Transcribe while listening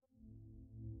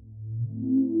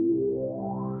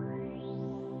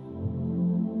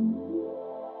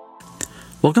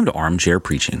Welcome to Armchair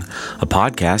Preaching, a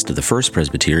podcast of the First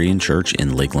Presbyterian Church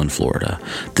in Lakeland, Florida.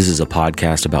 This is a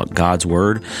podcast about God's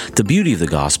Word, the beauty of the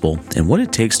gospel, and what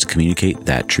it takes to communicate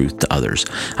that truth to others.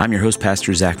 I'm your host,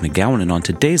 Pastor Zac McGowan, and on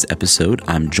today's episode,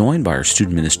 I'm joined by our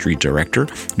Student Ministry Director,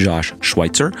 Josh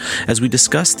Schweitzer, as we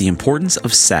discuss the importance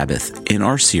of Sabbath in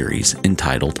our series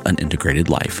entitled An Integrated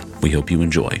Life. We hope you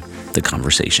enjoy the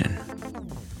conversation.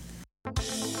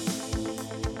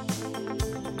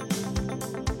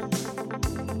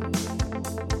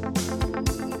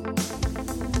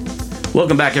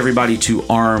 Welcome back, everybody, to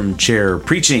Armchair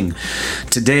Preaching.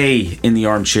 Today in the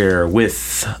armchair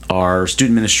with our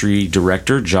Student Ministry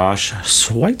Director, Josh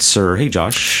Schweitzer. Hey,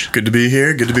 Josh. Good to be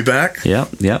here. Good to be back. Yep.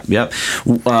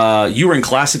 You were in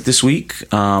Classic this week.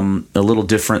 A little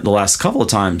different the last couple of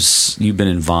times you've been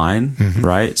in Vine,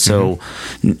 right? So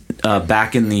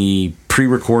back in the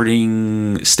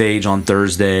pre-recording stage on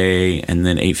Thursday, and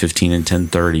then 8:15 and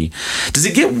 10:30.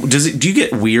 Do you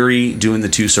get weary doing the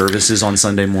two services on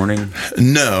Sunday morning?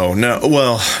 No.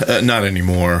 Well, not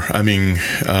anymore. I mean,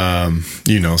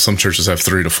 some churches have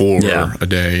 3 to 4 a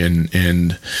day,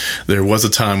 and there was a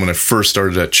time when I first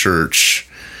started at church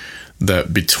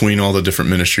that between all the different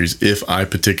ministries, if I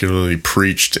particularly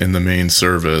preached in the main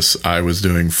service, I was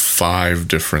doing 5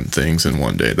 different things in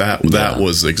one day. That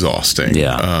was exhausting.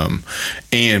 Yeah.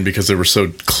 And because they were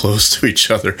so close to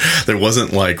each other, there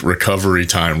wasn't like recovery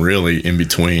time really in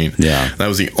between. Yeah. That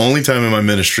was the only time in my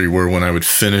ministry where when I would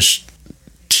finish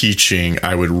teaching,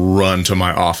 I would run to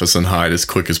my office and hide as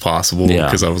quick as possible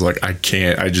because I was like, I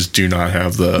just do not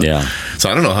have so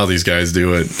I don't know how these guys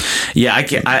do it. Yeah,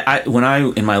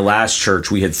 in my last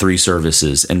church, we had 3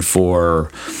 services, and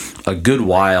for a good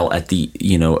while at the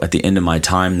end of my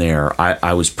time there,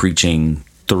 I was preaching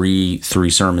three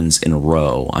sermons in a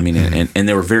row. I mean, and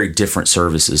they were very different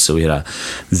services. So we had a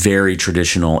very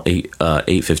traditional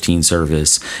 8:15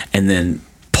 service, and then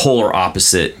polar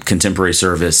opposite contemporary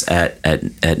service at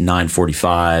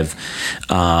 9:45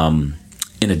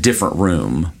 in a different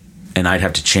room, and I'd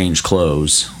have to change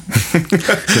clothes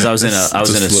because I was in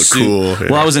a suit. Cool, yeah.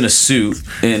 Well, I was in a suit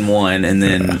in one, and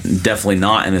then definitely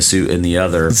not in a suit in the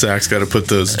other. Zach's got to put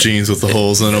those jeans with the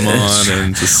holes in them on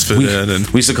and just fit in. And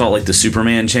we used to call it like the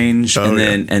Superman change,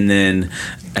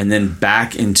 and then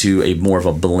back into a more of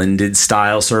a blended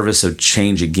style service. So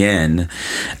change again,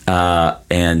 So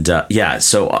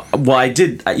I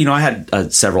did. I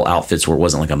had several outfits where it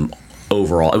wasn't like a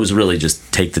overall, it was really just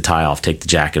take the tie off, take the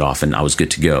jacket off, and I was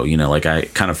good to go. Like I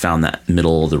kind of found that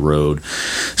middle of the road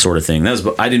sort of thing.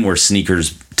 I didn't wear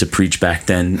sneakers to preach back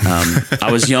then. I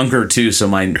was younger too, so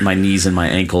my knees and my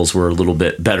ankles were a little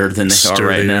bit better than they are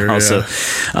right now. Yeah. So,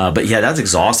 but yeah, that's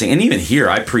exhausting. And even here,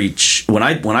 I preach when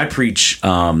I preach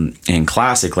in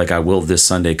Classic, like I will this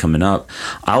Sunday coming up.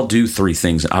 I'll do 3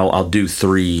 things. I'll do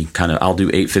 3 kind of. I'll do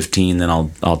 8:15, then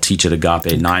I'll teach at Agape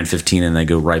at 9:15, and then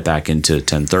go right back into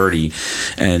 10:30.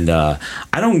 And I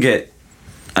don't get.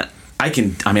 I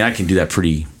can do that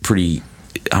pretty.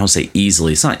 I don't say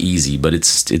easily. It's not easy, but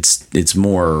it's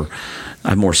more. I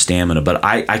have more stamina, but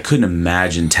I couldn't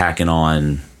imagine tacking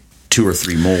on 2 or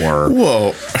 3 more.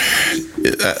 Well,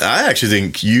 I actually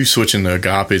think you switching to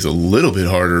Agape is a little bit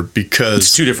harder because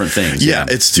it's 2 different things. Yeah,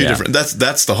 it's 2 different.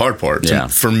 That's the hard part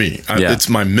for me. It's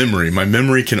my memory. My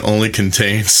memory can only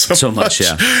contain so much.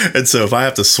 Yeah. And so if I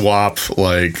have to swap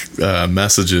like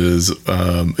messages,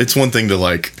 it's one thing to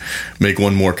like make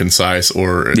one more concise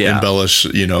or embellish,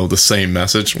 the same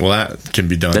message. Well, that can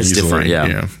be done easily. Different.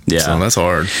 Yeah. So that's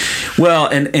hard. Well,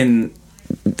 and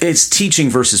it's teaching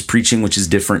versus preaching, which is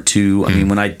different too. I mean,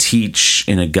 when I teach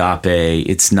in Agape,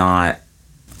 it's not.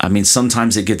 I mean,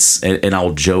 sometimes it gets, and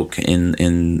I'll joke in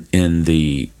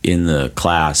the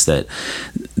class that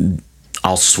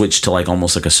I'll switch to like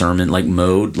almost like a sermon like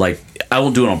mode. Like I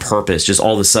won't do it on purpose. Just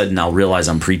all of a sudden, I'll realize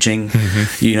I'm preaching.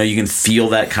 You can feel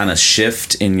that kind of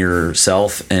shift in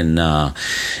yourself, and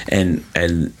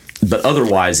but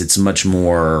otherwise, it's much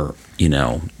more.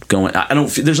 Going. I don't.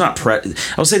 There's not. I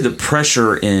would say the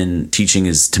pressure in teaching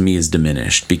is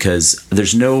diminished because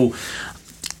there's no.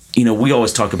 We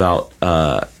always talk about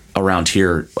around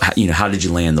here. How did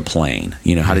you land the plane?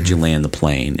 How did you land the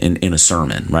plane in a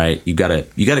sermon? Right. You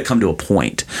gotta come to a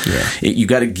point. Yeah. You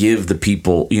got to give the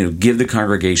people. Give the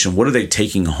congregation. What are they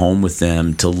taking home with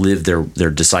them to live their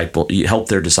help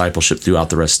their discipleship throughout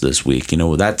the rest of this week?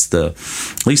 That's at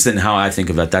least in how I think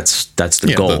of it. That's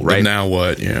the goal, right? Now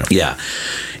what? Yeah. Yeah.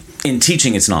 In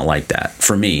teaching, it's not like that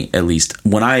for me, at least.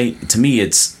 To me,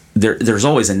 it's there's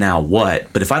always a now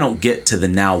what, but if I don't get to the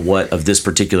now what of this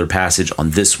particular passage on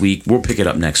this week, we'll pick it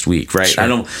up next week, right? Sure. I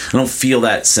don't feel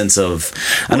that sense of,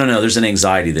 I don't know, there's an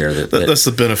anxiety there. That's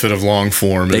the benefit of long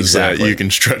form, is exactly. that you can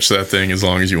stretch that thing as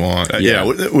long as you want.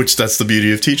 Which that's the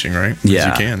beauty of teaching, right? Yeah,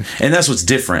 you can. And that's what's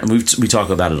different. We talk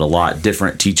about it a lot.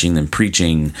 Different teaching than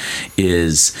preaching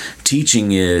is,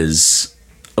 teaching is,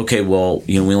 okay, well,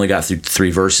 we only got through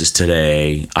 3 verses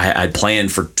today. I'd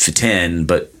planned for 10,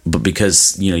 but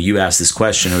because, you asked this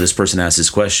question, or this person asked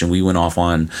this question, we went off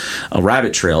on a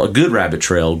rabbit trail, a good rabbit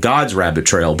trail, God's rabbit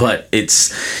trail, but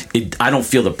I don't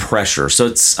feel the pressure.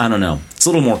 So I don't know. It's a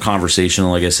little more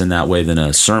conversational, I guess, in that way than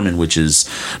a sermon, which is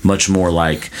much more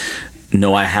like,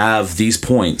 no, I have these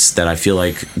points that I feel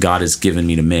like God has given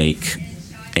me to make.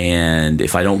 And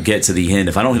if I don't get to the end,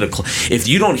 if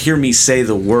you don't hear me say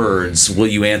the words, will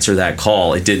you answer that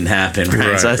call? It didn't happen,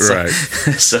 right? Right.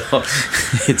 So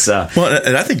it's well,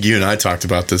 and I think you and I talked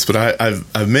about this, but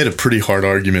I've made a pretty hard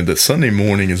argument that Sunday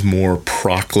morning is more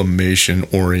proclamation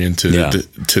oriented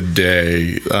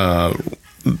today.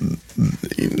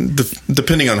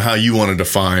 Depending on how you want to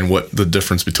define what the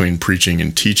difference between preaching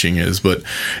and teaching is, but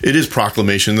it is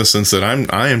proclamation in the sense that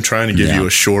I am trying to give you a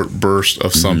short burst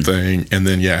of something, and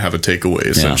then have a takeaway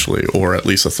essentially, or at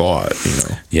least a thought.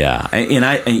 And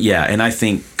I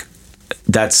think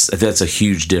that's a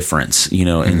huge difference,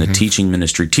 in the teaching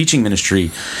ministry. Teaching ministry,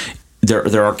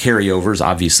 there are carryovers.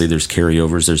 Obviously, there's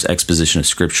carryovers. There's exposition of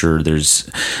scripture.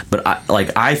 But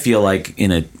I feel like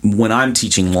when I'm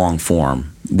teaching long form,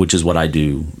 which is what I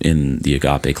do in the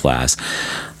Agape class,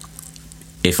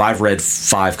 if I've read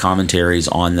 5 commentaries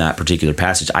on that particular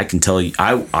passage, I can tell you,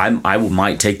 I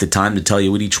might take the time to tell you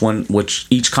what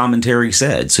each commentary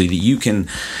said, so that you can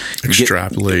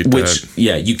extrapolate.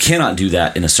 You cannot do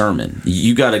that in a sermon.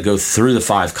 You got to go through the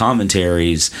 5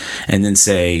 commentaries and then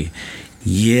say,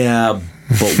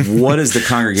 but what does the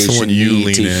congregation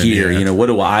need to hear? Yeah. What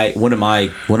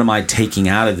am I taking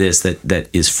out of this that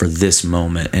is for this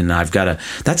moment? And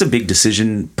that's a big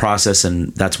decision process,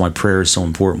 and that's why prayer is so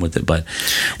important with it. But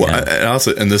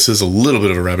and this is a little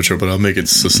bit of a rabbit trail, but I'll make it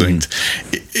succinct.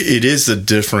 It is the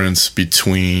difference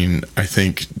between, I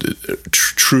think,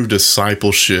 true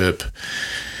discipleship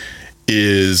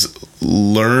is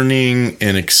learning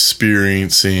and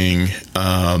experiencing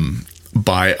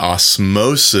by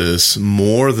osmosis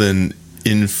more than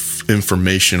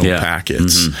informational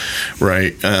packets,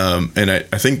 right? And I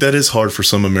think that is hard for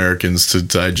some Americans to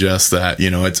digest. That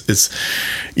it's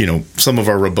some of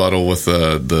our rebuttal with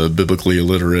the biblically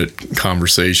illiterate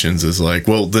conversations is like,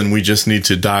 well, then we just need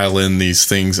to dial in these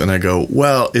things. And I go,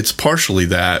 well, it's partially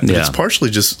that, but it's partially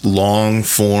just long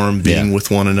form, being with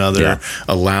one another,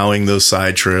 allowing those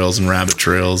side trails and rabbit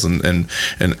trails, and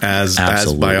as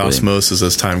by osmosis,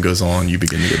 as time goes on, you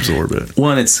begin to absorb it. Well,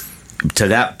 and it's to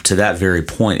that very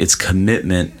point, it's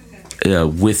commitment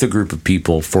with a group of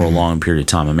people for a long period of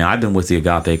time. I mean, I've been with the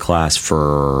Agape class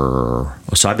so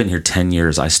I've been here 10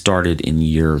 years. I started in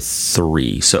year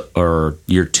 3, or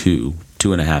year 2,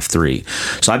 2.5, 3.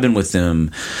 So I've been with them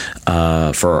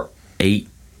for 8,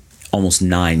 almost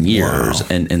 9 years. Wow.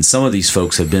 And some of these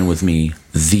folks have been with me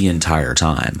the entire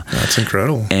time. That's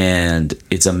incredible. And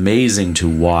it's amazing to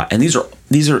watch. And these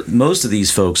are most of these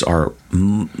folks are,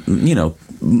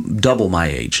 double my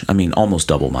age. I mean, almost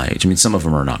double my age. I mean, some of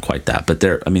them are not quite that, but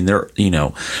they're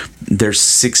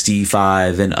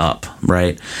 65 and up,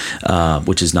 right?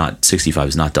 Which is not, 65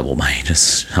 is not double my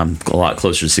age. I'm a lot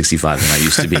closer to 65 than I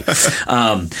used to be.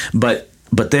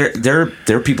 But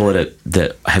they're people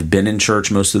that have been in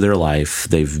church most of their life.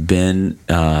 They've been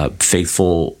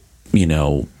faithful,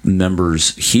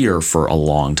 members here for a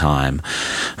long time,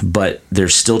 but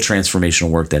there's still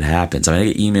transformational work that happens. I mean, I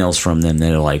get emails from them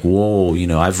that are like, "Whoa,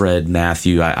 I've read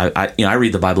Matthew. I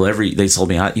read the Bible They told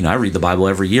me, I read the Bible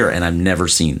every year, and I've never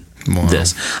seen." Wow.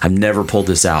 This. I've never pulled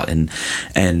this out, and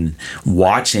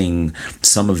watching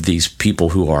some of these people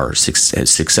who are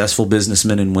successful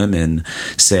businessmen and women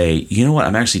say, you know what,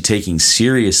 I'm actually taking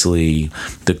seriously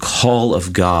the call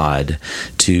of God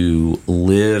to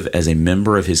live as a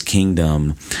member of His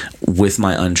kingdom with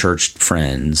my unchurched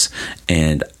friends,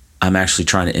 and I'm actually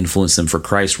trying to influence them for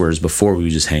Christ, whereas before we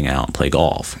would just hang out and play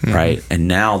golf, right? And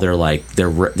now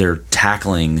they're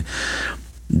tackling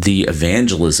the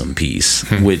evangelism piece,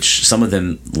 which some of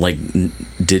them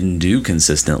didn't do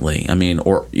consistently. I mean,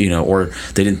 or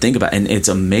they didn't think about. And it's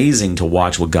amazing to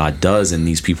watch what God does in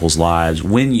these people's lives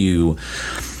when you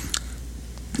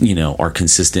are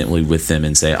consistently with them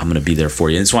and say, I'm going to be there for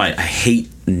you. And that's why I hate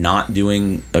not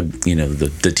doing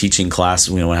the teaching class.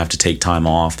 We don't have to take time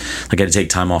off. Like I had to take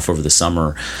time off over the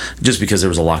summer just because there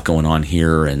was a lot going on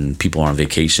here and people are on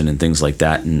vacation and things like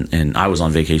that. And I was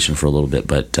on vacation for a little bit,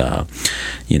 but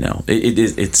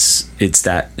it's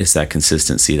that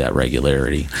consistency, that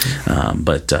regularity.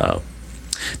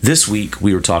 This week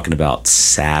we were talking about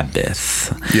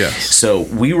Sabbath. Yes. So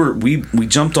we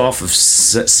jumped off of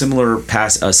similar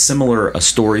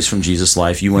stories from Jesus'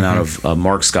 life. You went out of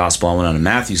Mark's gospel. I went out of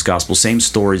Matthew's gospel. Same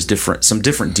stories, some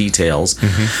different details.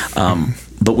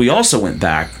 But we also went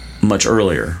back much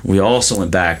earlier. We also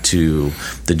went back to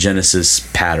the Genesis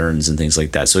patterns and things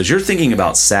like that. So as you're thinking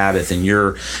about Sabbath and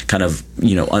you're kind of,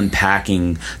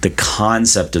 unpacking the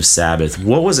concept of Sabbath,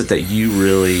 what was it that you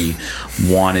really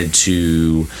wanted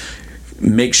to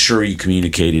make sure you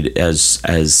communicated as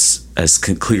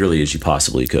clearly as you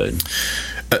possibly could?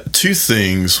 Two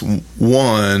things.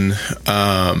 One,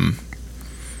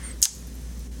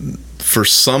 for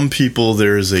some people,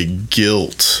 there is a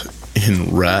guilt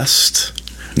in rest.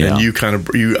 Yeah.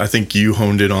 And I think you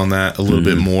honed in on that a little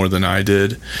bit more than I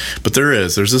did, but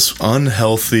there's this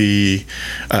unhealthy,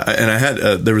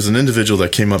 and there was an individual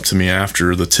that came up to me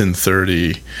after the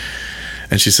 10:30,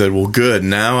 and she said, well, good,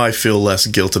 now I feel less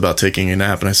guilt about taking a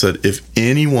nap. And I said, if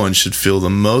anyone should feel the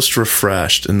most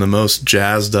refreshed and the most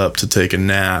jazzed up to take a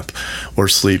nap or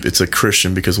sleep, it's a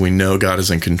Christian, because we know God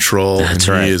is in control. That's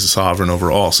and right. He is sovereign over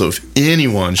all. So if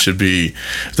anyone should be,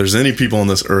 if there's any people on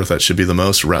this earth that should be the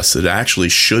most rested, it actually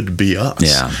should be us.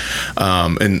 Yeah.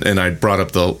 And I brought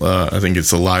up I think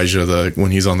it's Elijah,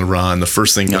 when he's on the run, the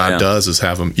first thing God does is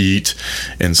have him eat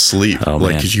and sleep.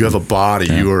 Because you have a body,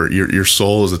 your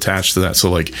soul is attached to that.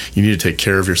 So you need to take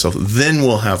care of yourself. Then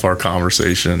we'll have our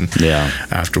conversation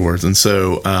afterwards. And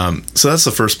so that's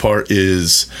the first part,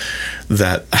 is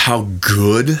that how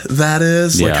good that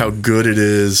is, how good it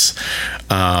is.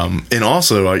 And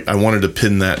also I wanted to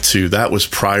pin that was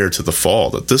prior to the fall,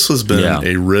 that this has been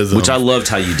a rhythm. Which I loved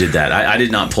how you did that. I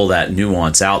did not pull that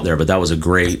nuance out there, but that was a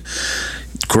great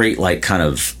kind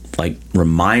of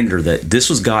reminder that this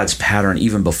was God's pattern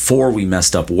even before we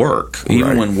messed up work.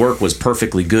 Even when work was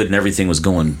perfectly good and everything was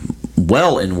going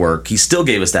well in work, he still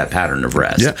gave us that pattern of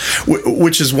rest. Yeah,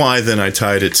 which is why then I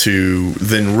tied it to,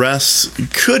 then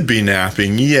rest could be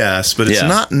napping, yes, but it's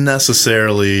not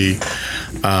necessarily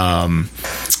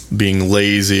being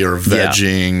lazy or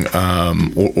vegging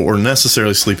or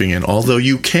necessarily sleeping in, although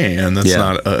you can. That's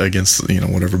not against,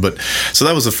 whatever. But so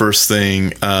that was the first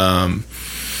thing.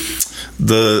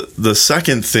 The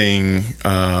second thing,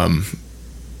 now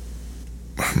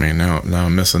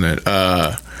I'm missing it.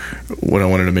 What I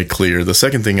wanted to make clear, the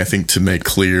second thing I think to make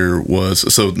clear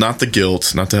was, so not the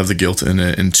guilt, not to have the guilt in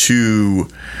it, and two,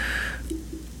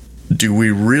 do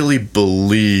we really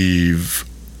believe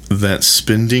that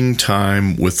spending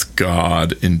time with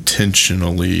God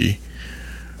intentionally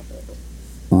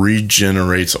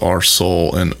regenerates our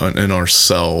soul and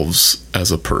ourselves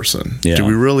as a person? Do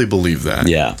we really believe that?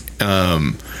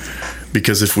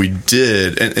 Because if we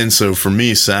did, and so for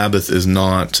me, Sabbath is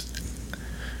not,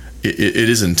 it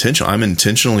is intentional. I'm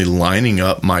intentionally lining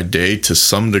up my day to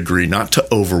some degree, not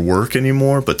to overwork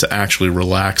anymore, but to actually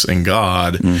relax in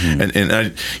God. And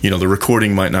I, the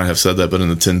recording might not have said that, but in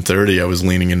the 10:30, I was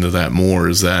leaning into that more,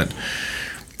 is that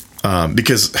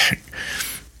because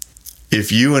if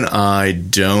you and I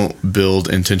don't build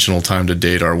intentional time to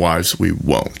date our wives, we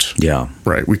won't. Yeah.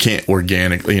 Right. We can't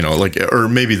organically, or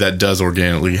maybe that does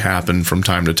organically happen from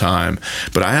time to time,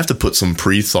 but I have to put some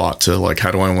pre-thought to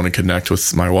how do I want to connect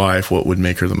with my wife? What would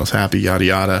make her the most happy? Yada,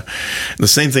 yada. The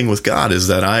same thing with God is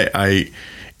that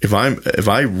if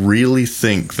I really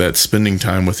think that spending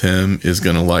time with him is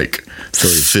going to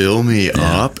fill me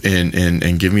up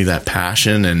and give me that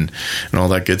passion and all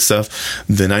that good stuff,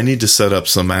 then I need to set up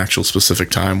some actual specific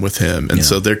time with him. And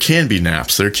so there can be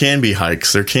naps, there can be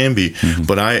hikes, there can be,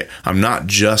 but I'm not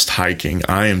just hiking.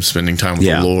 I am spending time with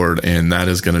the Lord, and that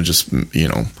is going to just,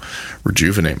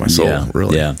 rejuvenate my soul,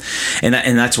 really. Yeah. And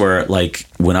that's where,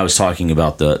 when I was talking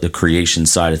about the creation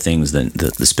side of things, then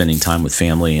the spending time with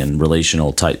family and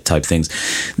relational type things,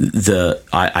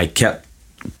 I kept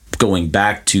going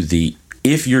back to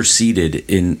if you're seated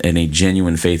in a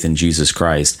genuine faith in Jesus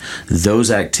Christ, those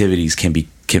activities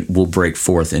will break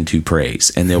forth into praise,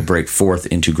 and they'll break forth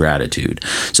into gratitude.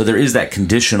 So there is that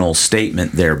conditional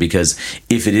statement there, because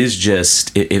if it is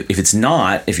just,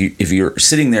 if you're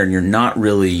sitting there and you're not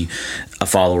really a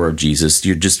follower of Jesus,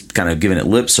 you're just kind of giving it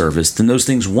lip service, then those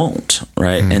things won't,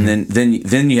 right? And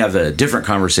then you have a different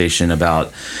conversation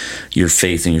about your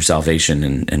faith and your salvation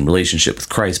and relationship with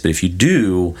Christ. But if you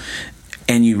do,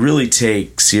 and you really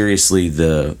take seriously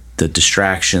the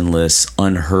distractionless,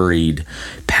 unhurried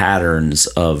patterns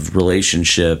of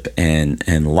relationship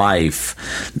and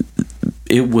life,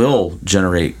 it will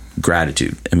generate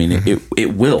gratitude. I mean,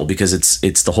 it will, because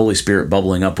it's the Holy Spirit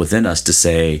bubbling up within us to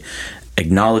say,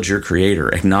 acknowledge your Creator,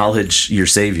 acknowledge your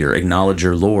Savior, acknowledge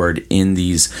your Lord in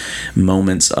these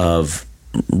moments of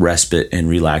respite and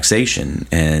relaxation.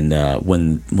 And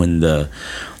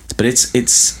but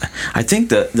it's I think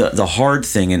the hard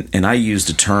thing, and I used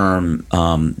a term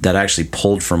that I actually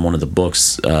pulled from one of the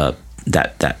books,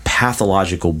 that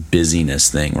pathological busyness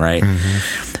thing, right?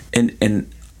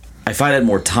 And if I had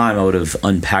more time, I would have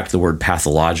unpacked the word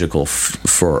pathological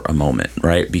for a moment,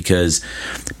 right? Because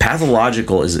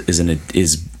pathological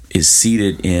is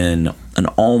seated in an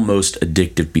almost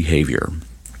addictive behavior.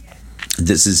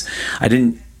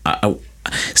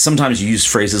 Sometimes you use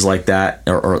phrases like that,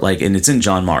 or like, and it's in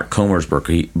John Mark Comer's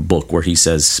book where he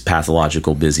says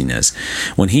pathological busyness.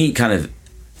 When he kind of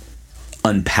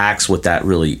unpacks what that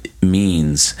really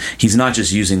means, he's not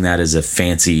just using that as a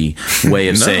fancy way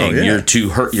of saying you're too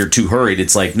hurried.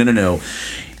 It's like, no,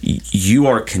 you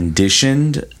are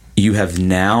conditioned. We have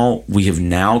now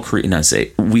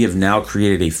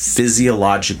created a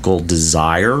physiological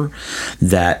desire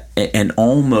and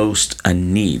almost a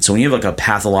need. So when you have like a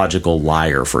pathological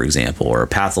liar, for example, or a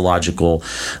pathological,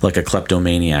 like a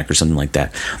kleptomaniac or something like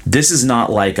that, this is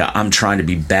not like I'm trying to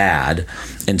be bad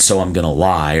and so I'm going to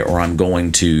lie, or I'm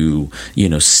going to,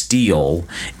 steal.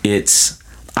 It's,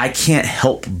 I can't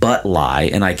help but lie,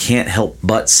 and I can't help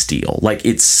but steal. Like,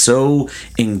 it's so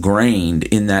ingrained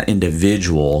in that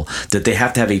individual that they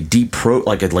have to have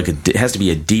it has to be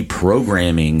a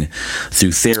deprogramming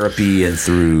through therapy and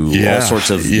through all sorts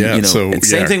of,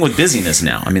 same thing with busyness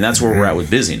now. I mean, that's where we're at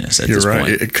with busyness at this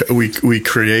point. We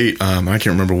create, I can't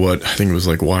remember what, I think it was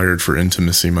like Wired for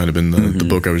Intimacy might have been the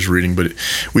book I was reading, but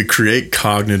we create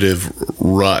cognitive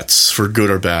ruts, for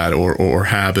good or bad, or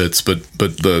habits, but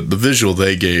the visual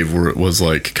they gave, where it was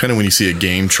like kind of when you see a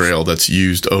game trail that's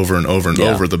used over and over and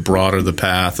over, the broader the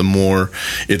path, the more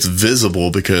it's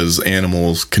visible, because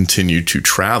animals continue to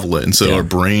travel it. And so our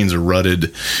brains are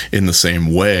rutted in the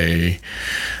same way,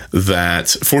 that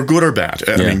for good or bad,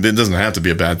 I mean, it doesn't have to be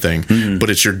a bad thing, but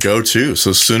it's your go-to.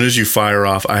 So as soon as you fire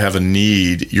off, I have a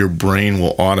need, your brain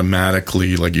will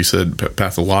automatically, like you said,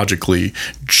 pathologically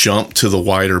jump to the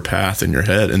wider path in your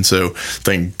head. And so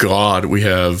thank God we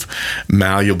have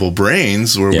malleable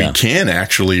brains where we can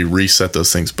actually reset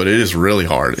those things, but it is really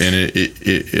hard. And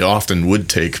it often would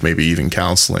take maybe even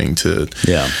counseling to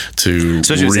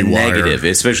especially rewire.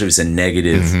 Especially if it's a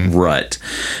negative rut,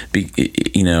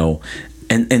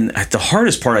 And the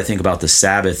hardest part, I think, about the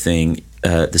Sabbath thing,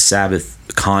 the Sabbath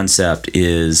concept,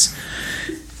 is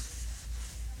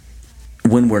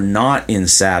when we're not in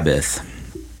Sabbath,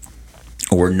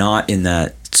 or we're not in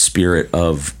that spirit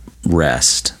of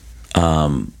rest,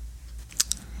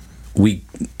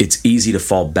 it's easy to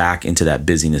fall back into that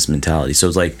busyness mentality. So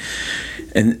it's like,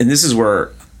 and this is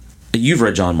where, you've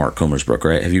read John Mark Comer's book,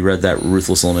 right? Have you read that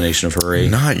Ruthless Elimination of Hurry?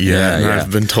 Not yet.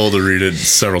 I've been told to read it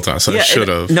several times, so I should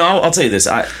have. No, I'll tell you this.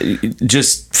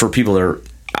 Just for people that are,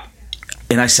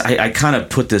 and I kind of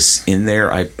put this in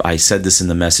there. I said this in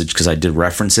the message because I did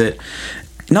reference it.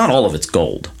 Not all of it's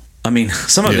gold. I mean,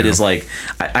 some of it is like,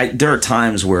 there are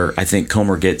times where I think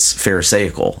Comer gets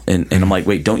pharisaical, and I'm like,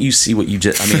 wait, don't you see what you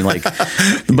just, I mean, like,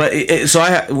 but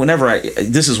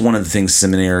this is one of the things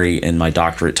seminary and my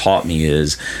doctorate taught me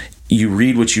is, you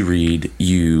read what you read,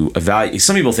 you evaluate.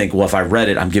 Some people think, well, if I read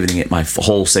it, I'm giving it my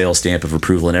wholesale stamp of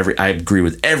approval, and I agree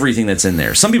with everything that's in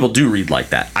there. Some people do read like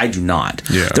that. I do not.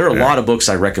 There are a lot of books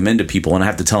I recommend to people, and I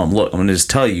have to tell them, look, I'm going to just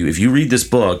tell you, if you read this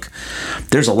book,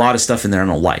 there's a lot of stuff in there I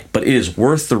don't like, but it is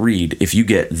worth the read if you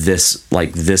get this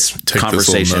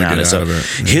conversation out of it. So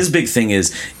his big thing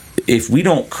is, if we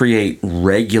don't create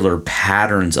regular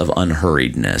patterns of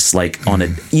unhurriedness, like on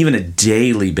even a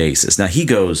daily basis. Now he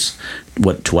goes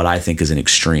to what I think is an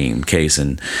extreme case,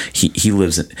 and he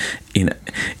lives in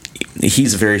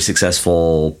he's a very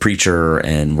successful preacher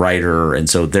and writer, and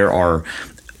so there are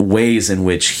ways in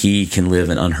which he can live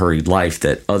an unhurried life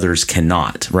that others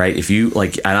cannot, right? If you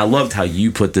like, and I loved how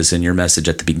you put this in your message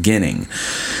at the beginning,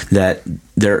 that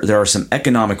there are some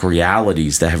economic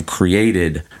realities that have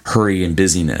created hurry and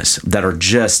busyness that are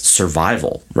just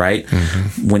survival, right?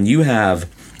 When you have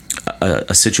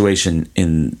a situation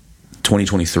in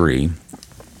 2023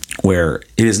 where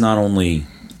it is not only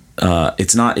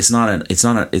it's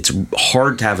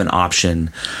hard to have an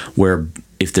option where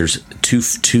if there's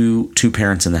two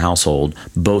parents in the household,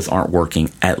 both aren't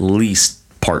working at least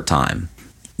part-time,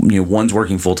 one's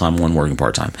working full-time, one working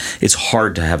part-time. It's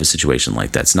hard to have a situation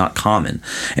like that. It's not common.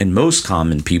 And most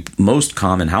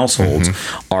common households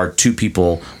are two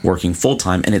people working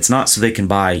full-time, and it's not so they can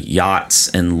buy yachts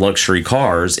and luxury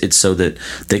cars. It's so that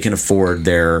they can afford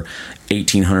their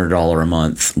 $1,800 a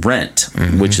month rent,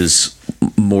 which is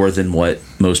more than what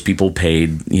most people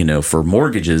paid, for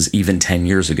mortgages even 10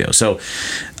 years ago. So,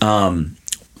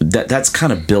 that's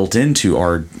kind of built into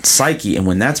our psyche. And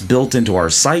when that's built into our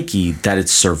psyche, that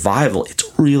it's survival, it's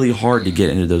really hard to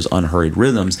get into those unhurried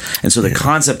rhythms. And so the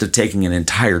concept of taking an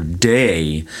entire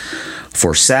day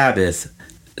for Sabbath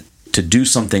to do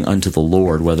something unto the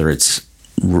Lord, whether it's,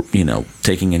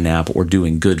 taking a nap or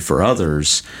doing good for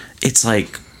others, it's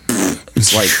like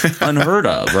unheard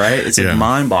of, right? It's like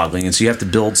mind-boggling. And so you have to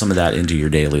build some of that into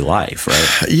your daily life,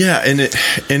 right? Yeah. And it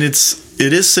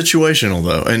is situational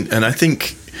though. And I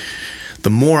think the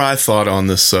more I thought on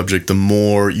this subject, the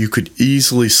more you could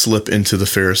easily slip into the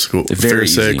Pharisaical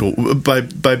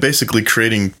by basically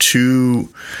creating too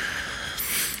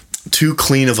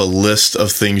clean of a list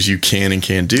of things you can and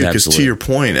can't do. Because to your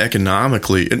point,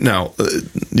 economically, now,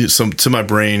 to my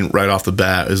brain right off the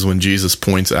bat is when Jesus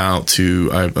points out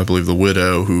to, I believe, the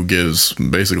widow who gives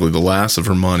basically the last of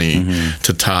her money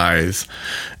to tithe,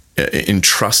 in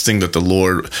trusting that the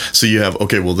Lord. So you have,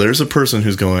 there's a person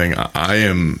who's going,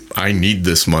 I need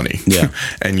this money,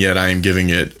 and yet I am giving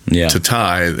it to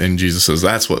tithe, and Jesus says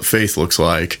that's what faith looks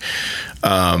like.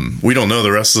 We don't know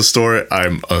the rest of the story.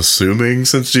 I'm assuming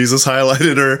since Jesus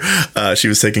highlighted her, she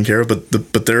was taken care of.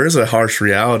 But there is a harsh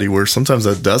reality where sometimes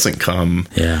that doesn't come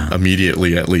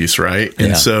immediately, at least, right?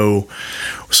 And so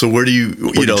where do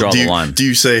you draw the line? Do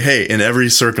you say, hey, in every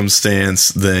circumstance,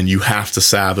 then you have to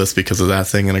Sabbath because of that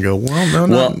thing? And I go,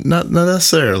 not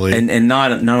necessarily. And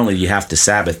not only you have to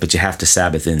Sabbath, but you have to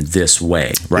Sabbath in this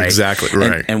way, right? Exactly,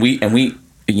 right. And we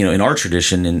in our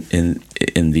tradition,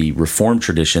 in the Reformed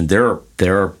tradition, there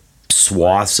are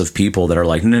swaths of people that are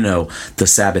like, no, the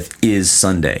Sabbath is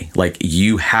Sunday. Like,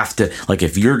 you have to, like,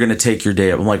 if you're going to take your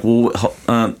day up, I'm like, well,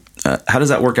 how does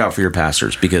that work out for your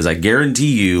pastors? Because I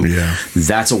guarantee you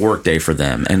that's a work day for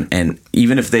them. And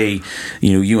even if they,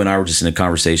 you and I were just in a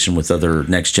conversation with other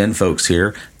next gen folks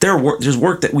here, there's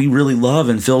work that we really love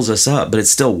and fills us up, but it's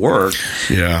still work.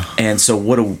 Yeah. And so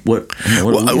what it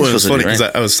was funny because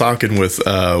I was talking with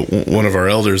one of our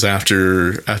elders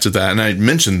after that, and I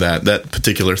mentioned that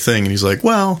particular thing, and he's like,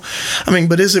 well,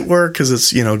 but is it work? Because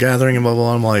it's, gathering and blah, blah,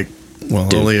 blah. I'm like, well,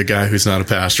 dude, only a guy who's not a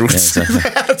pastor would say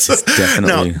that. So,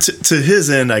 definitely. Now, to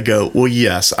his end, I go, well,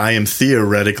 yes, I am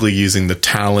theoretically using the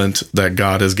talent that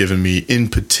God has given me in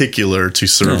particular to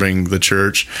serving the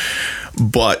church.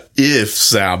 But if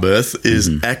Sabbath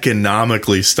is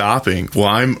economically stopping, well,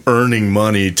 I'm earning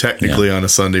money technically on a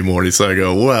Sunday morning. So I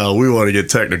go, well, we want to get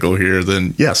technical here.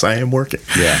 Then yes, I am working.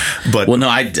 Yeah. But well, no,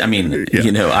 I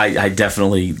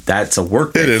definitely, that's a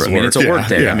work day. It is work. It's a work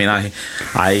day. Yeah.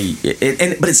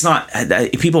 But it's not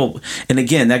people. And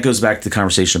again, that goes back to the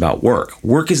conversation about work.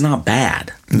 Work is not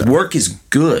bad. No. Work is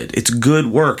good. It's good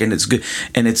work, and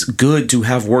it's good to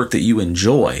have work that you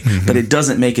enjoy. But it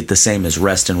doesn't make it the same as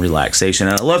rest and relaxation.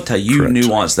 And I loved how you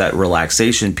nuanced that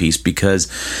relaxation piece,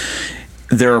 because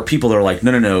there are people that are like,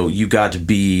 no, you got to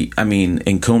be.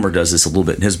 And Comer does this a little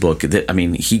bit in his book.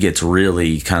 He gets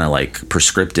really kind of like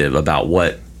prescriptive about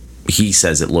what he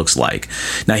says it looks like.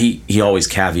 Now he always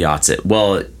caveats it.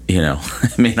 Well, it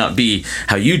may not be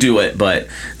how you do it, but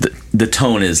the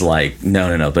tone is like,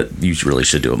 no, but you really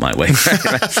should do it my way.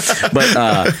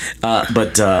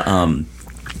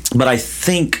 But I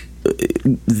think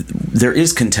there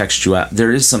is some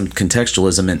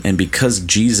contextualism, and because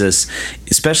Jesus,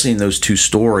 especially in those two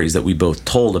stories that we both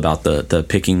told about the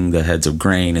picking the heads of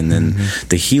grain and then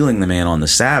the healing the man on the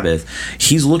Sabbath,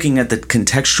 he's looking at the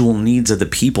contextual needs of the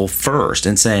people first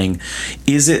and saying,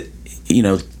 is it,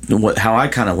 how I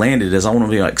kind of landed is I want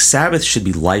to be like, Sabbath should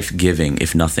be life-giving,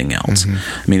 if nothing else.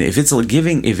 If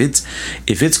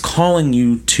it's calling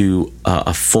you to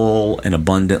a full and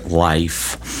abundant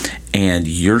life, and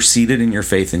you're seated in your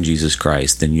faith in Jesus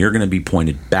Christ, then you're going to be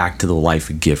pointed back to the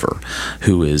life giver,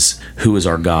 who is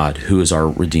our God, who is our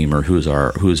Redeemer, who is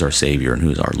our Savior, and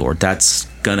who is our Lord. That's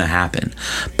going to happen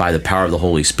by the power of the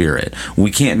Holy Spirit.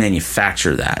 We can't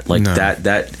manufacture that.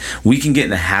 That we can get in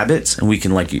the habits, and we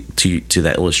can, like to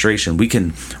that illustration, we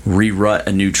can rerut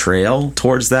a new trail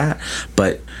towards that,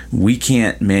 but we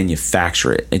can't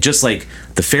manufacture it. It's just like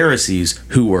the Pharisees,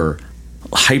 who were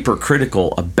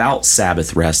hypercritical about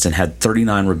Sabbath rest and had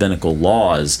 39 rabbinical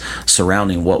laws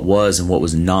surrounding what was and what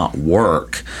was not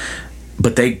work,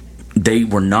 but they they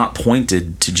were not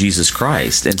pointed to Jesus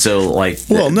Christ. And so, like,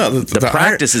 the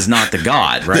practice is not the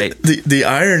God, right? The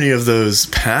irony of those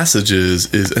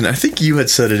passages is, and I think you had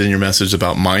said it in your message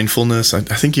about mindfulness, I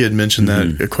think you had mentioned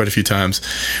that quite a few times,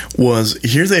 was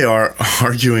here they are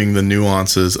arguing the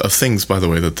nuances of things, by the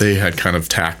way, that they had kind of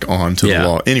tacked on to the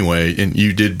law anyway, and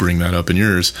you did bring that up in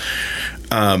yours.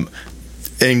 And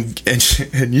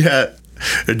yet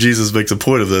Jesus makes a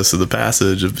point of this in the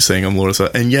passage of saying, I'm Lord,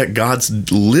 and yet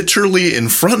God's literally in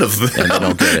front of them, and they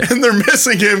don't get it. And they're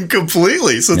missing him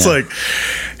completely. So it's like,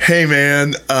 hey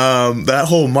man, that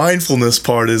whole mindfulness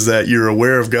part is that you're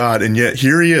aware of God, and yet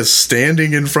here he is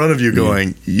standing in front of you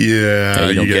going, you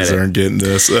guys aren't getting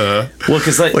this. Well,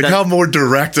 because like how more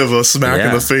direct of a smack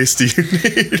in the face do you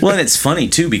need? Well, and it's funny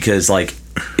too, because like,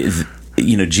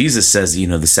 Jesus says,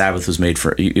 the Sabbath was made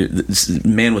for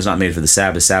man, was not made for the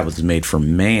Sabbath. Sabbath was made for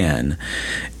man,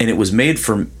 and it was made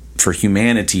for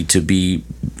humanity to be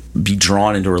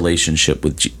drawn into a relationship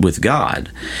with God.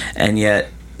 And yet,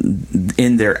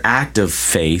 in their act of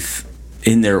faith,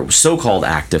 in their so-called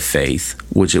act of faith,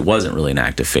 which it wasn't really an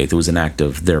act of faith, it was an act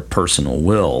of their personal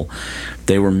will.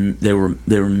 They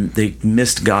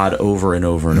missed God over and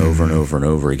over and over and over and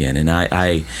over again. And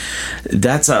I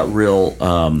that's a real.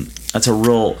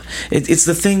 It's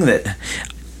the thing that,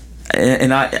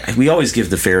 and we always give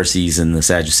the Pharisees and the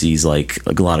Sadducees like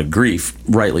a lot of grief,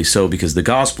 rightly so, because the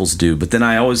Gospels do. But then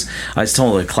I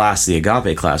tell the class, the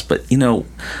agape class, but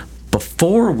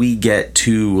before we get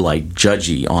too like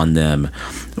judgy on them,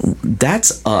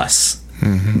 that's us.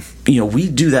 We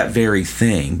do that very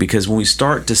thing, because when we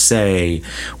start to say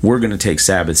we're going to take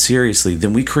Sabbath seriously,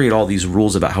 then we create all these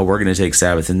rules about how we're going to take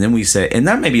Sabbath, and then we say, and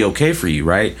that may be okay for you,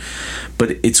 right?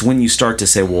 But it's when you start to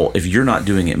say, well, if you're not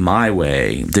doing it my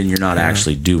way, then you're not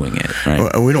actually doing it, right?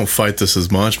 Well, we don't fight this as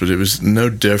much, but it was no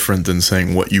different than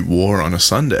saying what you wore on a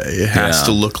Sunday. It has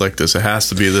to look like this. It has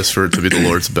to be this for it to be the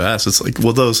Lord's best. It's like,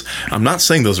 well, I'm not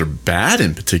saying those are bad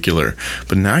in particular,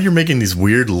 but now you're making these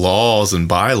weird laws and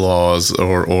bylaws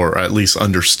or at least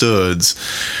understoods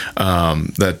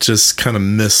that just kind of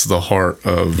miss the heart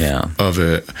of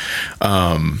it.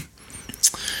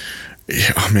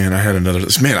 Oh man, I had another.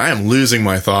 Man, I am losing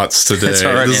my thoughts today. That's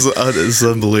all right, this is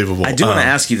unbelievable. I do want to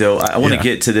ask you though. I want to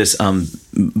get to this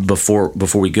before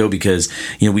we go, because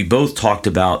we both talked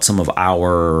about some of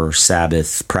our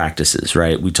Sabbath practices,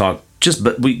 right? We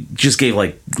just gave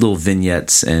like little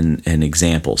vignettes and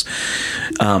examples.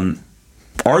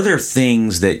 Are there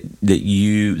things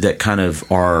that kind of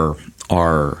are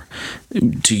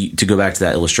to go back to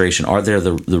that illustration? Are there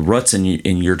the ruts in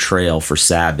your trail for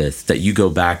Sabbath that you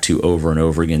go back to over and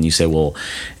over again? You say, well,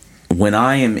 when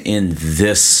I am in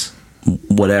this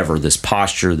whatever, this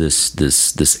posture, this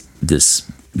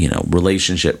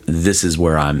relationship, this is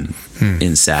where I'm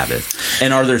in Sabbath.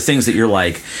 And are there things that you're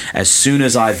like, as soon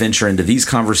as I venture into these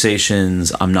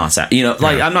conversations, I'm not Sabbath?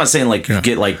 I'm not saying like you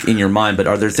get like in your mind, but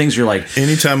are there things you're like,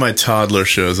 anytime my toddler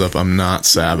shows up, I'm not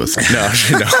Sabbath. No.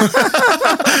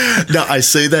 No, I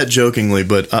say that jokingly,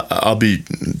 but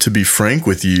to be frank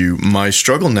with you, my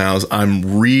struggle now is I'm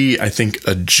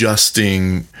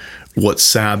adjusting what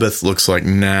Sabbath looks like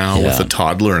now with a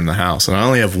toddler in the house. And I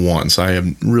only have one, so I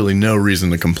have really no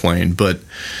reason to complain. But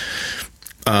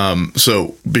and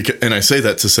I say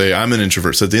that to say I'm an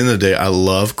introvert. So at the end of the day, I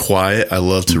love quiet. I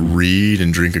love to read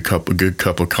and drink a good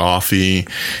cup of coffee.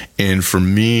 And for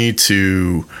me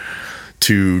to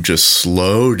just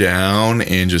slow down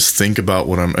and just think about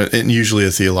and usually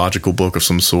a theological book of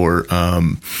some sort,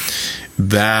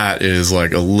 that is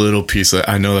like a little piece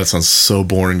I know that sounds so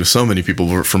boring to so many people,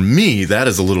 but for me, that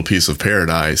is a little piece of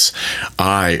paradise.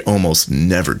 I almost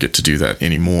never get to do that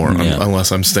anymore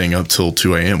unless I'm staying up till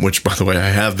 2 a.m., which, by the way, I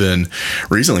have been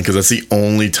recently, because that's the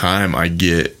only time I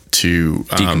get to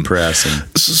decompress.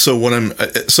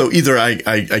 So either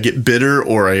I get bitter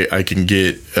or I can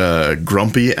get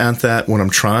grumpy at that. What I'm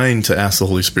trying to ask the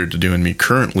Holy Spirit to do in me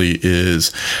currently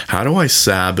is, how do I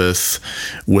Sabbath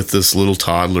with this little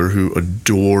toddler who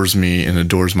adores me and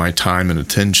adores my time and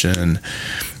attention,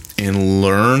 and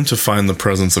learn to find the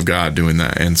presence of God doing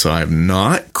that? And so I have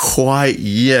not quite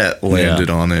yet landed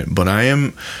on it, but I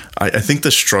think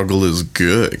the struggle is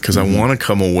good, because I want to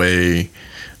come away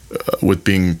with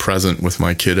being present with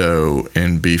my kiddo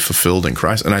and be fulfilled in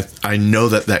Christ. And I know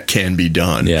that can be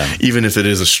done, even if it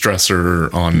is a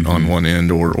stressor on one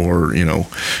end or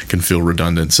can feel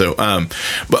redundant. So,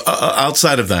 but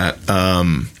outside of that,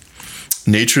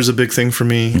 nature is a big thing for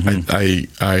me.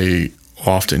 I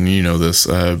often, this,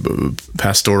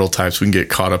 pastoral types, we can get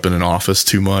caught up in an office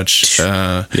too much,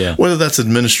 whether that's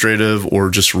administrative or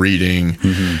just reading.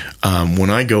 When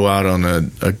I go out on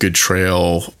a good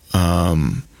trail,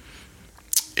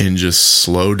 and just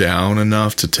slow down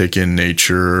enough to take in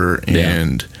nature.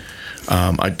 And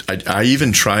I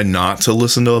even try not to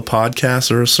listen to a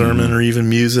podcast or a sermon or even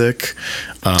music.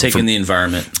 Take in the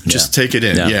environment. Just take it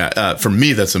in. Yeah. For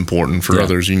me, that's important. For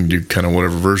others, you can do kind of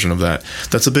whatever version of that.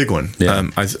 That's a big one. Yeah.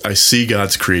 I see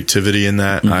God's creativity in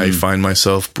that. I find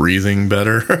myself breathing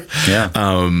better.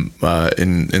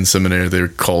 In seminary,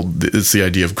 it's the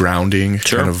idea of grounding,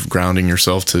 kind of grounding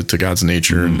yourself to God's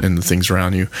nature and the things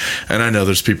around you. And I know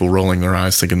there's people rolling their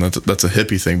eyes thinking that's a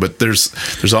hippie thing, but there's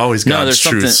always God's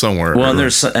truth somewhere. Well,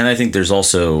 and I think there's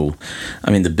also,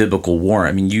 the biblical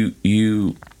warrant.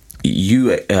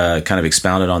 You kind of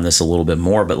expounded on this a little bit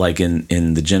more, but like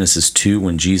in the Genesis 2,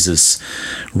 when Jesus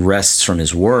rests from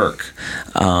his work,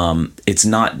 it's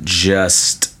not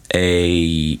just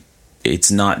to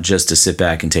sit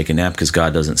back and take a nap, because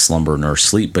God doesn't slumber nor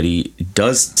sleep, but he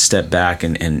does step back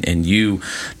and you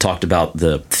talked about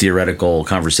the theoretical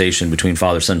conversation between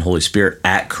Father, Son, and Holy Spirit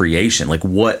at creation, like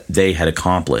what they had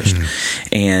accomplished.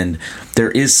 And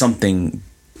there is something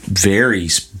very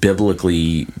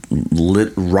biblically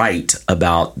right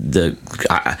about the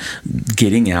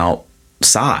getting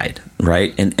outside,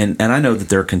 right? And I know that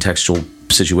there are contextual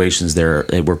situations there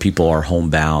where people are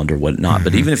homebound or whatnot,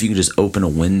 but even if you can just open a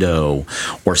window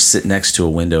or sit next to a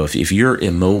window, if you're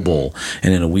immobile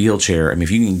and in a wheelchair,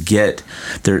 if you can get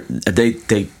there,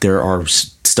 there are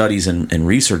studies and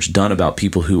research done about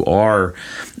people who are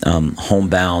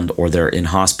homebound or they're in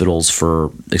hospitals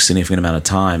for a significant amount of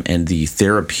time, and the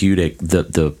therapeutic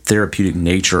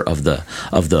nature of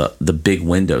the big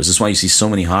windows. That's why you see so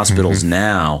many hospitals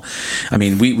now.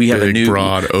 We have a new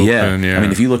broad open.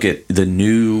 If you look at the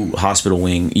new hospital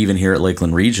wing, even here at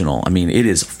Lakeland Regional, it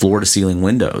is floor to ceiling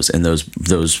windows in those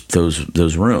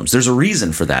rooms. There's a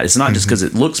reason for that. It's not just because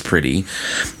it looks pretty,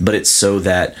 but it's so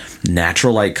that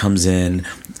natural light comes in.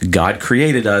 God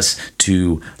created us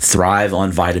to thrive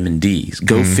on vitamin D.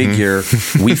 Go figure.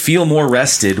 We feel more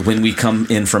rested when we come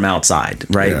in from outside,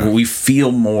 right? Yeah. We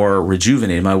feel more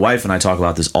rejuvenated. My wife and I talk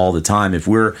about this all the time. If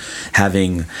we're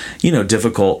having,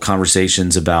 difficult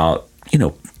conversations about,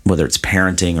 whether it's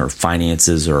parenting or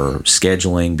finances or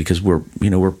scheduling, because we're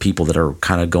people that are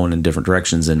kind of going in different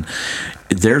directions, and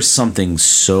there's something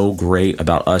so great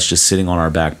about us just sitting on our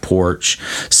back porch,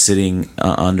 sitting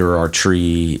under our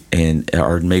tree and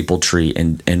our maple tree,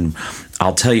 and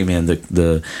I'll tell you, man,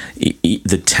 the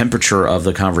temperature of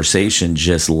the conversation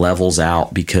just levels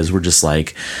out, because we're just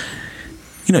like,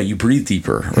 you breathe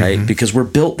deeper, right? Because we're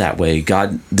built that way.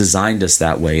 God designed us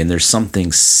that way. And there's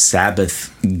something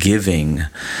Sabbath giving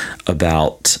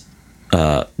about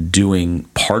doing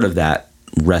part of that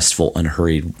restful,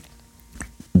 unhurried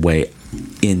way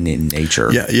in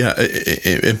nature. Yeah.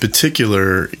 In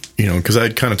particular, because I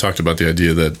had kind of talked about the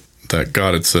idea that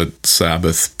God had said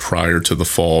Sabbath prior to the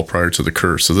fall, prior to the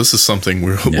curse. So this is something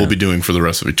we'll be doing for the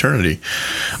rest of eternity.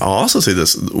 I'll also say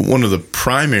this. One of the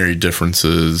primary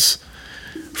differences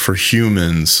for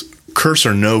humans, curse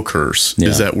or no curse,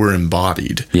 is that we're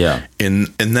embodied. Yeah. And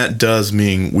that does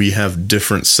mean we have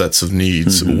different sets of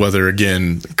needs, whether,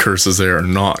 again, curse is there or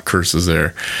not curse is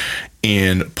there.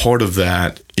 And part of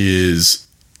that is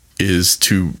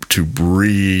to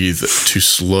breathe, to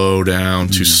slow down,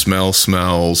 to smell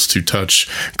smells, to touch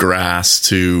grass,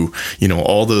 to,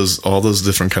 all those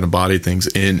different kind of body things.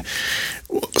 And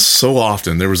so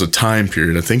often there was a time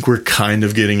period, I think we're kind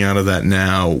of getting out of that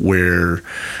now, where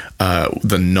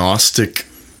the Gnostic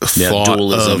thought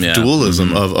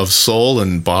dualism of soul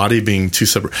and body being two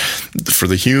separate. For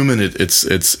the human,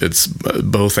 it's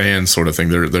both and sort of thing.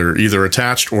 They're either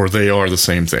attached or they are the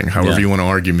same thing. However you want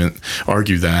to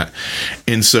argue that.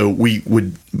 And so we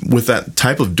would, with that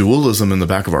type of dualism in the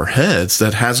back of our heads,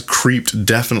 that has creeped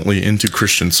definitely into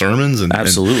Christian sermons and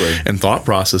thought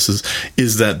processes,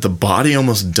 is that the body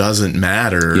almost doesn't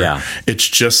matter. Yeah. It's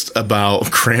just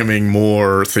about cramming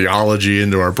more theology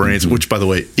into our brains, which, by the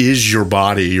way, is your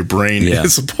body. Your brain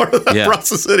is a part of that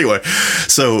process anyway.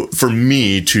 So for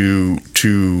me to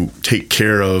take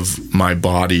care of my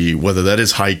body, whether that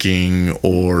is hiking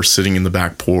or sitting in the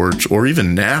back porch or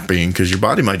even napping, because your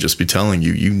body might just be telling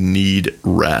you need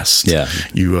rest. Yeah.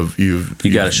 You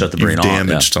got to shut the brain off.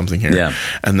 Damaged something here. Yeah.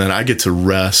 And then I get to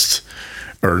rest,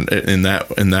 or in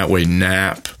that way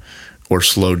nap or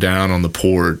slow down on the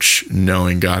porch,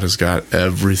 knowing God has got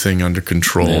everything under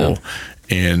control.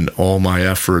 and all my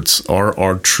efforts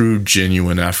are true,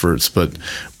 genuine efforts, but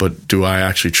do I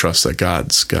actually trust that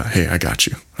God's got, hey, I got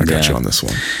you. I got you on this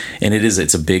one. And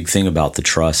it's a big thing about the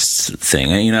trust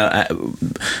thing. And, you know,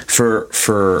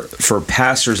 for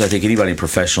pastors, I think anybody in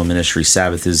professional ministry,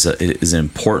 Sabbath is an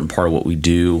important part of what we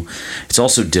do. It's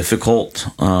also difficult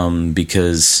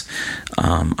because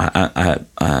I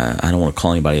don't want to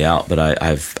call anybody out, but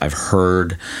I've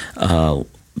heard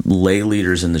lay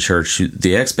leaders in the church,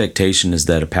 the expectation is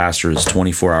that a pastor is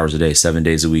 24 hours a day, 7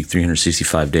 days a week,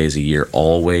 365 days a year,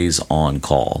 always on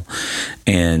call.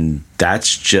 And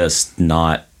that's just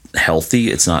not healthy.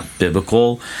 It's not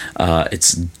biblical.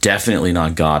 It's definitely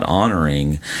not God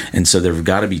honoring. And so there've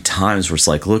got to be times where it's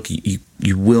like, look,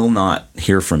 you will not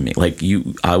hear from me. Like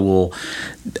I will,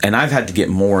 and I've had to get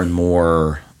more and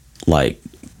more like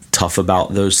tough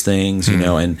about those things, you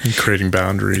know, and creating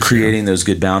those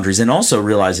good boundaries, and also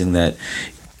realizing that.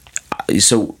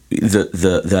 So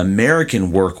the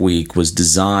American work week was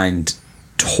designed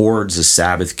towards a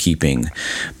Sabbath keeping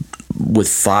with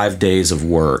 5 days of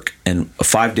work and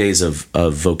 5 days of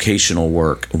vocational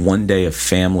work, 1 day of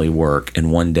family work,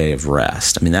 and 1 day of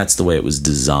rest. I mean, that's the way it was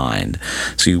designed.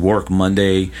 So you work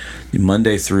Monday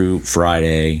through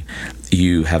Friday.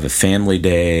 You have a family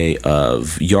day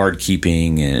of yard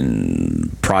keeping and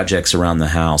projects around the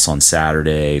house on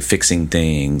Saturday, fixing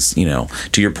things. You know,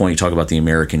 to your point, you talk about the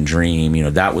American dream. You know,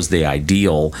 that was the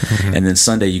ideal. Mm-hmm. And then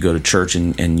Sunday you go to church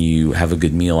and you have a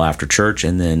good meal after church,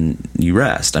 and then you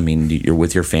rest. I mean, you're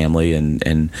with your family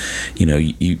and you know,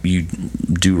 you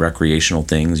do recreational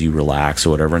things, you relax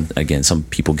or whatever. And again, some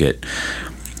people get,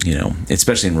 you know,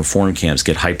 especially in reform camps,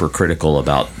 get hypercritical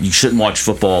about you shouldn't watch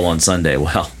football on Sunday.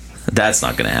 Well, that's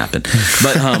not going to happen.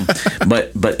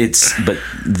 But but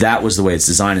that was the way it's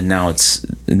designed, and now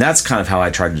and that's kind of how I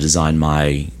tried to design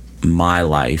my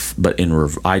life. But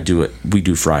we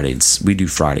do Friday and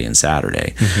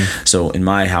Saturday. Mm-hmm. So in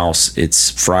my house, it's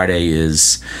Friday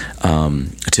is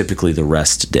typically the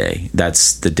rest day.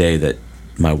 That's the day that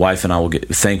my wife and I will get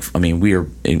I mean, we are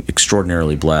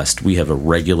extraordinarily blessed. We have a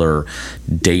regular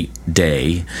date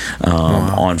day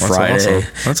on Friday.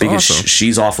 That's because awesome.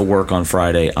 She's off of work on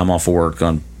Friday. I'm off of work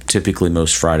on typically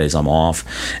most Fridays. I'm off,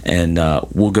 and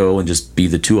we'll go and just be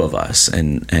the two of us.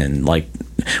 And like,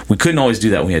 we couldn't always do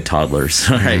that when we had toddlers,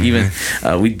 right?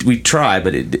 Mm-hmm. Even we try,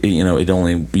 but it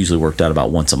only usually worked out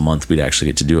about once a month we'd actually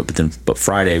get to do it. But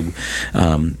Friday,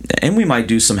 and we might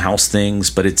do some house things,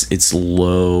 but it's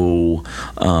low.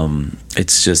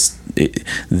 It's just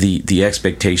the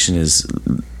expectation is.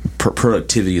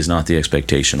 Productivity is not the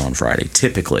expectation on Friday,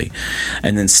 typically.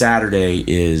 And then Saturday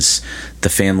is the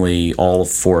family, all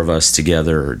four of us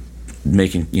together,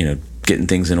 making, you know, getting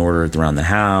things in order around the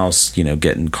house, you know,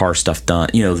 getting car stuff done,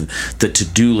 you know, the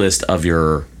to-do list of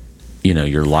your, you know,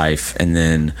 your life. And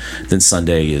then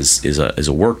Sunday is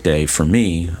a work day for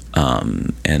me,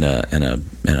 and a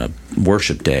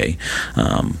worship day.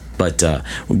 But I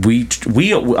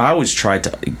always try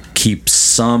to keep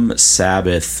some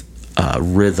Sabbath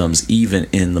rhythms even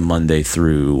in the Monday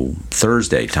through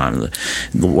Thursday time,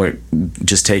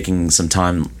 just taking some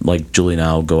time, like Julie and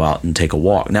I will go out and take a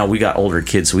walk. Now we got older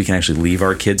kids, so we can actually leave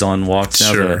our kids on walks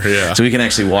now. Sure, yeah. So we can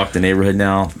actually walk the neighborhood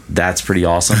now. That's pretty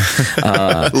awesome.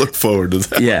 I look forward to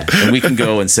that. Yeah, and we can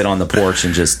go and sit on the porch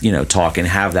and just, you know, talk and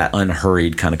have that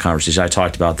unhurried kind of conversation. I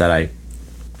talked about that.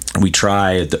 We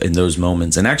try in those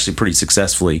moments, and actually pretty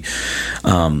successfully.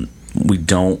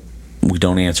 We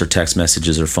don't answer text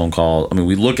messages or phone call. I mean,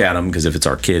 we look at them because if it's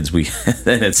our kids,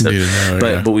 then it's.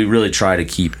 But we really try to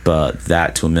keep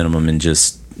that to a minimum and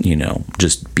just, you know,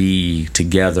 just be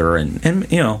together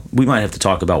and you know, we might have to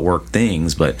talk about work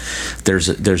things, but there's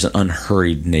an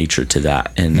unhurried nature to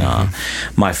that. And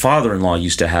my father-in-law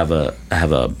used to have a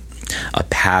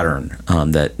pattern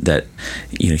that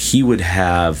you know, he would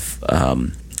have.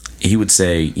 He would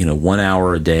say, you know, 1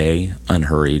 hour a day,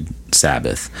 unhurried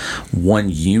Sabbath, 1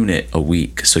 unit a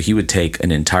week. So he would take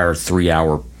an entire 3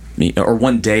 hour or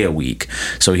 1 day a week.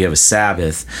 So he have a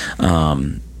Sabbath.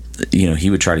 You know, he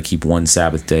would try to keep one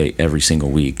Sabbath day every single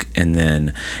week. And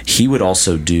then he would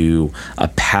also do a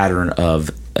pattern of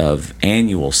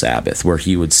annual Sabbath, where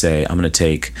he would say, I'm going to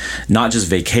take not just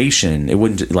vacation, it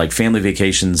wouldn't, like family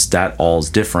vacations, that all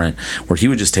is different, where he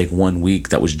would just take 1 week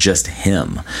that was just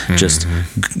him. Mm-hmm. Just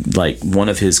like one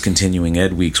of his continuing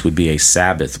ed weeks would be a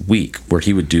Sabbath week, where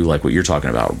he would do like what you're talking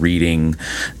about, reading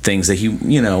things that he,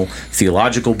 you know,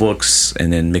 theological books,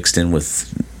 and then mixed in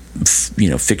with, you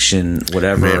know, fiction,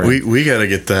 whatever. Man, we got to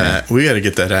get that. Yeah. We got to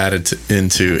get that added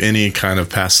into any kind of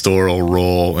pastoral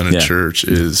role in a church,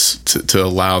 is to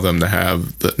allow them to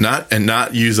have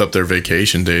not use up their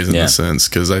vacation days in a sense,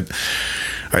 because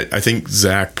I think,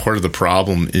 Zach, part of the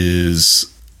problem is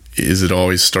it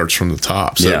always starts from the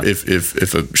top. So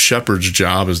if a shepherd's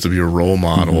job is to be a role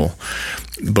model,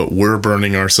 but we're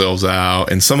burning ourselves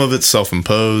out, and some of it's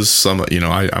self-imposed, some,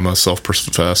 I'm a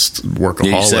self-professed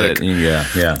workaholic.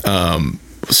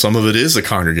 Some of it is a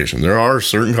congregation. There are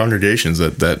certain congregations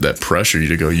that pressure you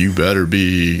to go, you better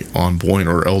be on point,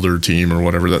 or elder team or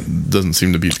whatever. That doesn't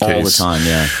seem to be the case all the time.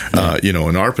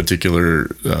 In our particular,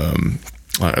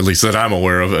 at least that I'm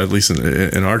aware of, at least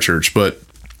in our church, but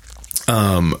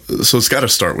so it's got to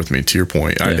start with me, to your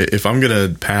point. If I'm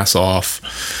going to pass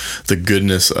off the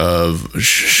goodness of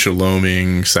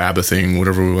shaloming, Sabbathing,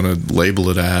 whatever we want to label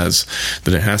it as,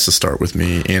 then it has to start with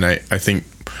me. And I think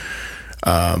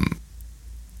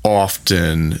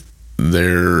often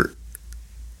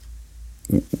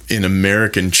in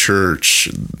American church,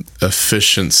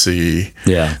 efficiency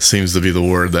seems to be the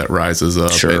word that rises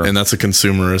up. Sure. And that's a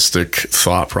consumeristic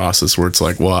thought process where it's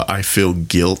like, well, I feel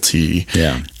guilty.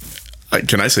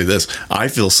 Can I say this? I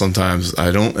feel sometimes,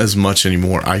 I don't as much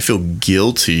anymore, I feel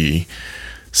guilty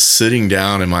sitting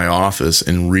down in my office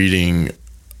and reading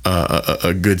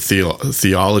a good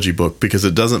theology book, because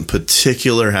it doesn't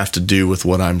particularly have to do with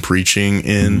what I'm preaching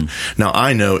in. Now,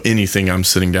 I know anything I'm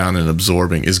sitting down and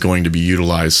absorbing is going to be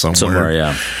utilized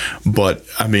somewhere. But,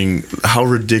 I mean, how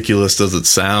ridiculous does it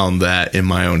sound that in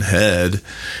my own head,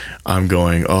 I'm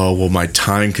going, oh, well, my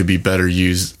time could be better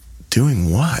used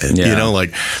doing what?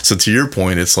 So to your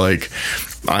point, it's like,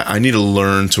 I need to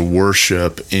learn to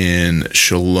worship in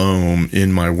shalom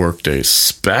in my workday,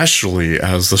 especially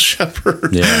as the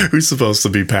shepherd who's supposed to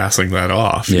be passing that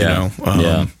off. And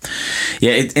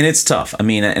it's tough. I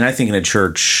mean, and I think in a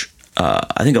church,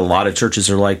 I think a lot of churches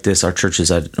are like this. Our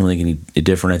churches, I don't think any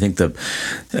different. I think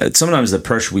sometimes the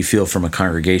pressure we feel from a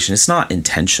congregation, it's not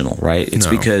intentional, right? It's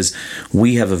because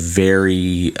we have a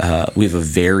varied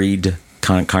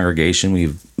congregation. We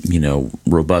have,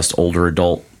 robust older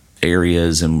adult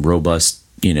areas and robust,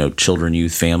 children,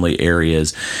 youth, family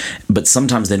areas, but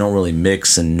sometimes they don't really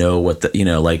mix and know what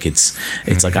it's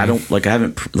like,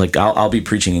 I'll be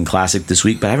preaching in classic this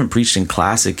week, but I haven't preached in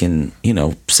classic in,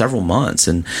 several months.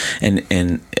 So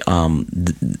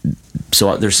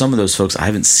there's some of those folks I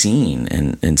haven't seen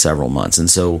in several months.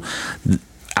 And so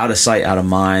out of sight, out of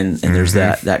mind, and there's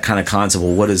that kind of concept.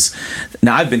 Well,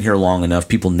 now I've been here long enough.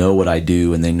 People know what I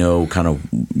do, and they know kind of,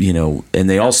 and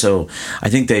they also, I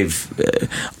think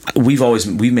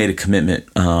we've made a commitment.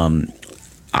 My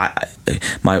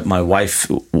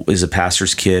wife is a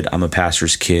pastor's kid. I'm a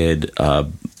pastor's kid.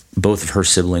 Both of her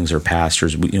siblings are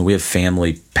pastors. We have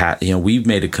family. We've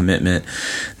made a commitment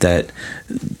that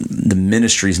the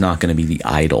ministry is not going to be the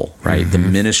idol, right? The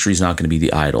ministry is not going to be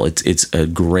the idol. It's a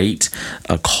great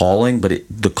calling, but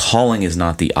the calling is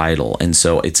not the idol, and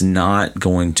so it's not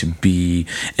going to be.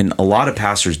 And a lot of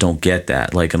pastors don't get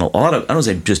that. Like, and a lot of, I don't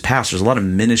say just pastors, a lot of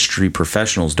ministry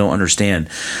professionals don't understand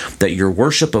that your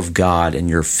worship of God and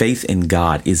your faith in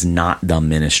God is not the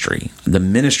ministry. The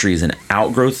ministry is an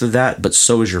outgrowth of that, but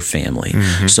so is your family,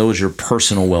 so is your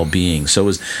personal well-being, so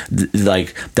is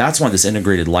that's why this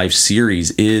integrated life series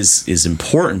is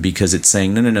important, because it's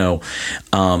saying no.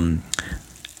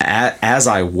 As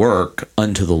I work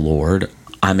unto the Lord,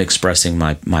 I'm expressing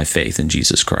my faith in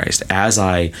Jesus Christ. As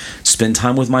I spend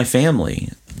time with my family,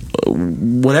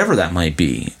 whatever that might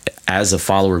be, as a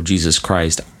follower of Jesus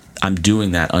Christ, I'm doing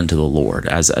that unto the Lord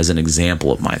as an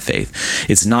example of my faith.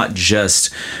 It's not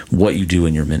just what you do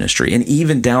in your ministry, and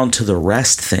even down to the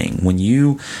rest thing. When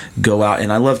you go out,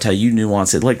 and I loved how you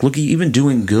nuance it. Like, look, even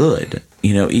doing good,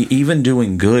 even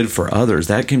doing good for others,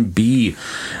 that can be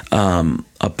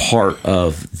a part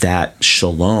of that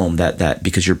shalom. That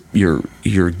because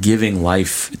you're giving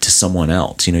life to someone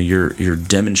else. You're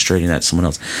demonstrating that to someone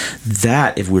else.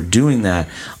 That, if we're doing that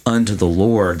unto the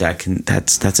Lord,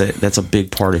 that's a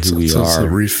big part of who we are. It's a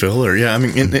refiller. Yeah, I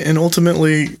mean, and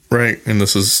ultimately, right. And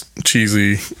this is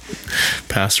cheesy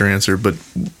pastor answer, but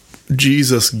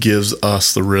Jesus gives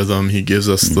us the rhythm. He gives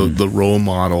us the role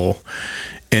model.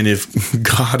 And if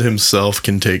God himself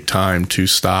can take time to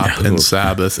stop and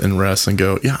Sabbath and rest and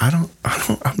go, I'm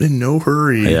in no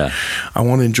hurry. I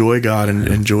want to enjoy God and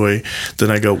enjoy. Then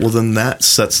I go, well, then that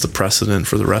sets the precedent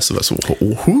for the rest of us.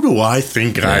 Who do I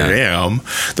think I am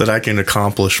that I can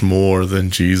accomplish more than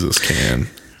Jesus can?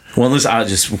 Well, listen, I'll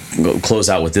just close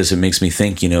out with this. It makes me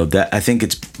think, that I think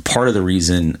it's part of the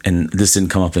reason, and this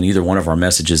didn't come up in either one of our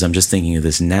messages. I'm just thinking of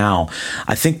this now.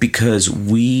 I think because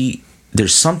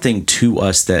there's something to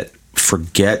us that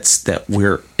forgets that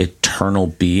we're eternal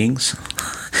beings.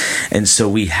 And so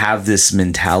we have this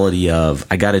mentality of,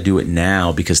 I got to do it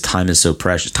now because time is so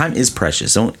precious. Time is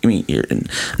precious. I'm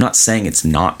not saying it's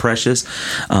not precious.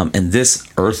 And this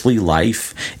earthly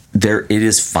life, it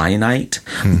is finite,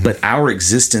 but our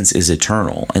existence is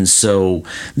eternal. And so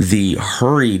the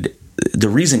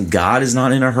reason God is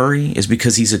not in a hurry is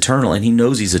because he's eternal, and he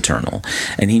knows he's eternal,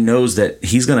 and he knows that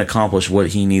he's going to accomplish what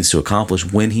he needs to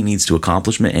accomplish when he needs to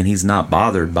accomplish it, and he's not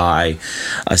bothered by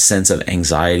a sense of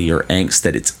anxiety or angst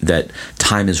that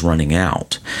time is running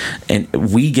out. And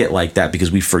we get like that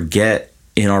because we forget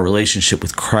in our relationship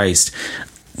with Christ,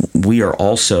 we are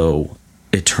also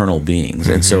eternal beings.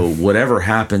 And so whatever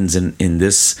happens in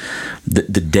this, the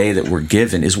day that we're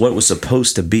given is what was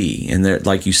supposed to be. And there,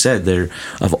 like you said, there,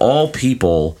 of all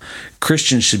people,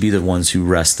 Christians should be the ones who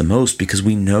rest the most because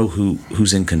we know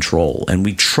who's in control, and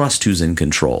we trust who's in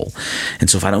control. And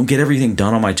so if I don't get everything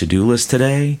done on my to-do list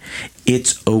today,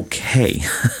 it's okay.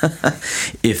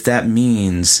 If that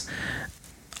means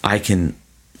I can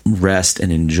rest and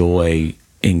enjoy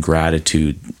in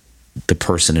gratitude the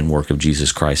person and work of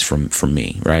Jesus Christ from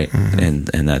me, right? And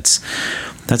that's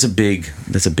a big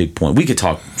point. We could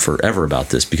talk forever about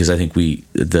this because I think we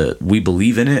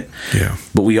believe in it,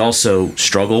 but we also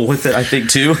struggle with it, I think,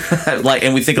 too.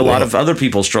 And we think a lot of other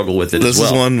people struggle with it as well.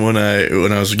 This is one when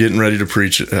I was getting ready to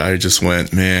preach, I just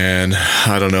went, man,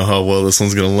 I don't know how well this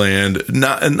one's going to land.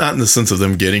 Not in the sense of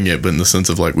them getting it, but in the sense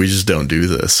of we just don't do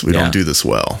this. We don't do this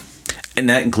well. And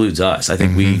that includes us. I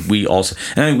think we also,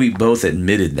 and I think we both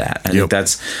admitted that. I think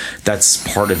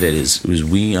that's part of it is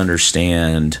we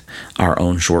understand our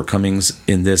own shortcomings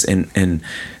in this, and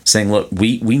saying, look,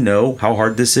 we know how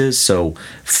hard this is, so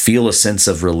feel a sense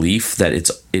of relief that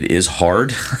it is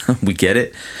hard. We get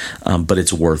it, but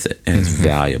it's worth it, and it's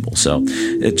valuable. So,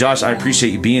 Josh, I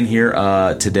appreciate you being here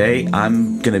today.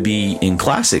 I'm going to be in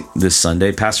Classic this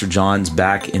Sunday. Pastor John's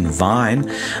back in Vine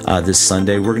this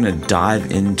Sunday. We're going to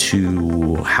dive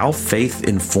into how faith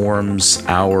informs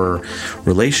our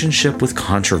relationship with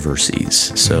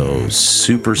controversies. So,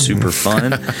 super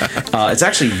fun. It's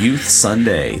actually Youth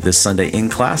Sunday this Sunday in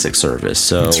Classic service.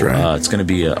 So it's going to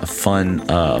be a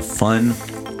fun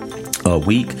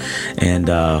week, and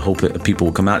hope that people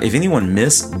will come out. If anyone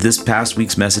missed this past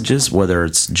week's messages, whether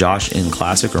it's Josh in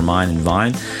Classic or mine in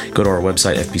Vine, go to our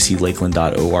website,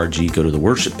 fbclakeland.org, go to the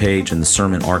worship page and the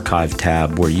sermon archive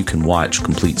tab where you can watch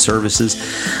complete services.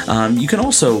 You can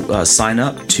also sign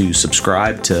up to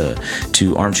subscribe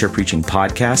to Armchair Preaching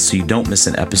podcast so you don't miss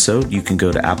an episode. You can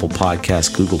go to Apple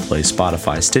Podcasts, Google Play,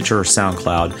 Spotify, Stitcher, or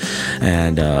SoundCloud,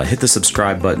 and hit the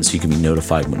subscribe button so you can be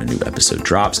notified when a new episode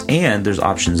drops. And there's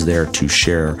options there to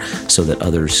share so that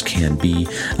others can be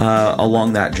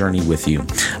along that journey with you.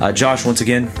 Josh, once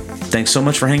again, thanks so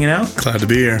much for hanging out. Glad to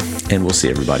be here. And we'll see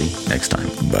everybody next time.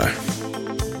 Bye.